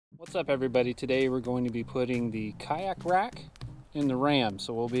What's up everybody? Today we're going to be putting the kayak rack in the Ram,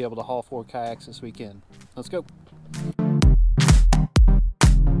 so we'll be able to haul 4 kayaks this weekend. Let's go. Let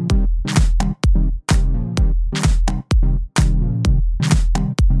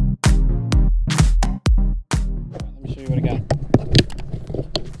me show you what I got.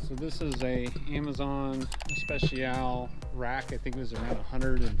 So this is a Amazon Special rack. I think it was around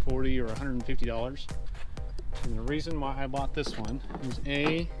 $140 or $150. And the reason why I bought this one is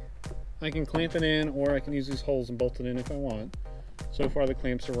I can clamp it in, or I can use these holes and bolt it in if I want. So far the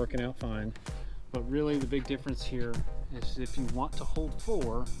clamps are working out fine. But really the big difference here is if you want to hold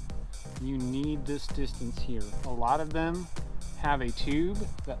 4, you need this distance here. A lot of them have a tube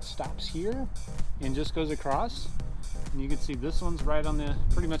that stops here and just goes across. And you can see this one's right on the,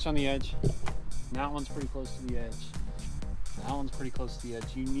 pretty much on the edge. And that one's pretty close to the edge. That one's pretty close to the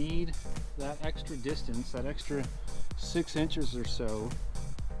edge. You need that extra distance, that extra 6 inches or so,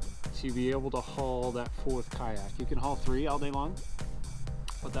 to be able to haul that 4th kayak. You can haul 3 all day long,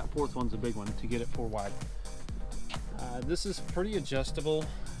 but that 4th one's a big one to get it 4 wide. This is pretty adjustable.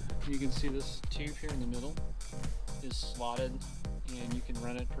 You can see this tube here in the middle is slotted, and you can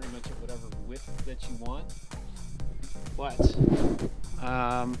run it pretty much at whatever width that you want. But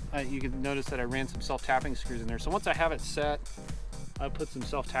you can notice that I ran some self-tapping screws in there. So once I have it set, I put some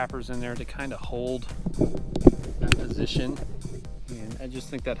self-tappers in there to kind of hold that position. And I just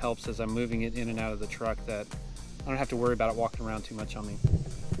think that helps as I'm moving it in and out of the truck, that I don't have to worry about it walking around too much on me.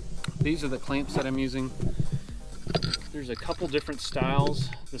 These are the clamps that I'm using. There's a couple different styles.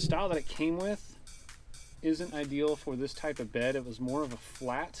 The style that it came with isn't ideal for this type of bed. It was more of a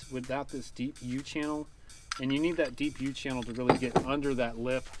flat without this deep U-channel. And you need that deep U-channel to really get under that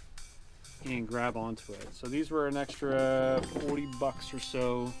lip and grab onto it. So these were an extra 40 bucks or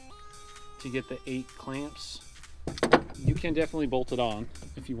so to get the 8 clamps. You can definitely bolt it on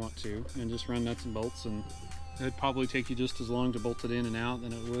if you want to and just run nuts and bolts, and it'd probably take you just as long to bolt it in and out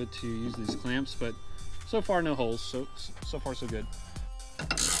than it would to use these clamps, but so far no holes, so far so good.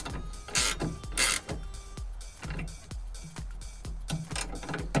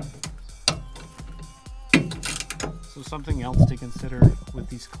 So something else to consider with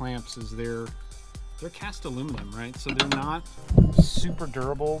these clamps is they're cast aluminum, right? So they're not super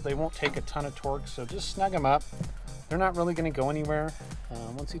durable. They won't take a ton of torque, so just snug them up. They're not really going to go anywhere.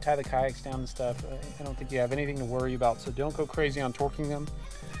 Once you tie the kayaks down and stuff, I don't think you have anything to worry about, so don't go crazy on torquing them.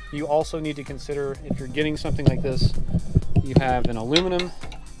 You also need to consider, if you're getting something like this, you have an aluminum,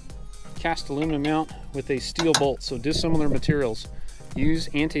 cast aluminum mount with a steel bolt, so dissimilar materials. Use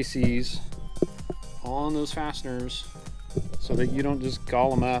anti-seize on those fasteners so that you don't just gall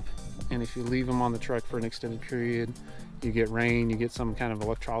them up, and if you leave them on the truck for an extended period, you get rain, you get some kind of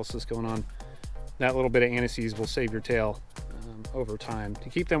electrolysis going on, that little bit of anti-seize will save your tail over time to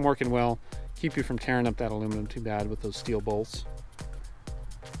keep them working well, keep you from tearing up that aluminum too bad with those steel bolts.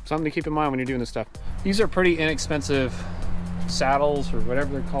 Something to keep in mind when you're doing this stuff. These are pretty inexpensive saddles, or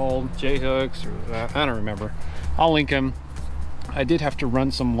whatever they're called, J-hooks, or I don't remember. I'll link them. I did have to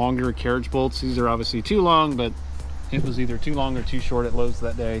run some longer carriage bolts. These are obviously too long, but it was either too long or too short at Lowe's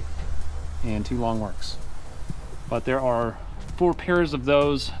that day, and too long works. But there are 4 pairs of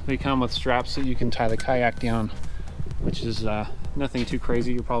those. They come with straps that you can tie the kayak down, which is nothing too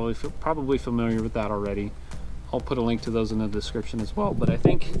crazy. You're probably familiar with that already. I'll put a link to those in the description as well. But I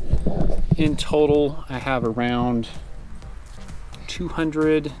think in total I have around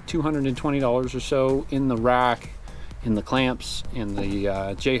 $220 or so in the rack, in the clamps, in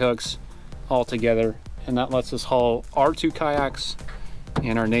the J-hooks all together, and that lets us haul our 2 kayaks,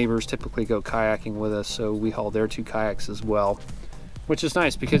 and our neighbors typically go kayaking with us, so we haul their 2 kayaks as well, which is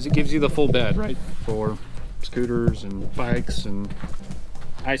nice because it gives you the full bed, right, for scooters and bikes and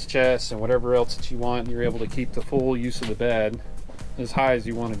ice chests and whatever else that you want. You're able to keep the full use of the bed as high as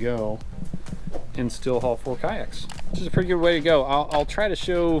you want to go and still haul 4 kayaks, which is a pretty good way to go. I'll try to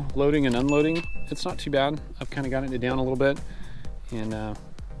show loading and unloading. It's not too bad. I've kind of gotten it down a little bit, and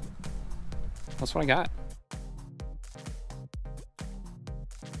that's what I got.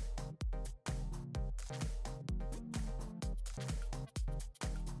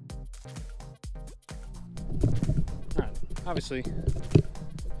 Alright, obviously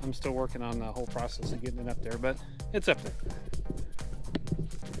I'm still working on the whole process of getting it up there, but it's up there.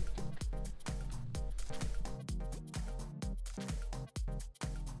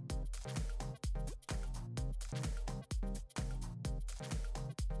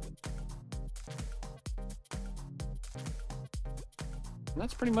 And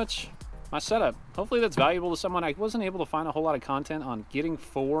that's pretty much my setup. Hopefully that's valuable to someone. I wasn't able to find a whole lot of content on getting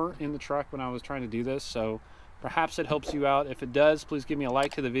 4 in the truck when I was trying to do this, so Perhaps it helps you out. If it does, please give me a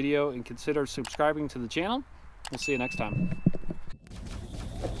like to the video and consider subscribing to the channel. We'll see you next time.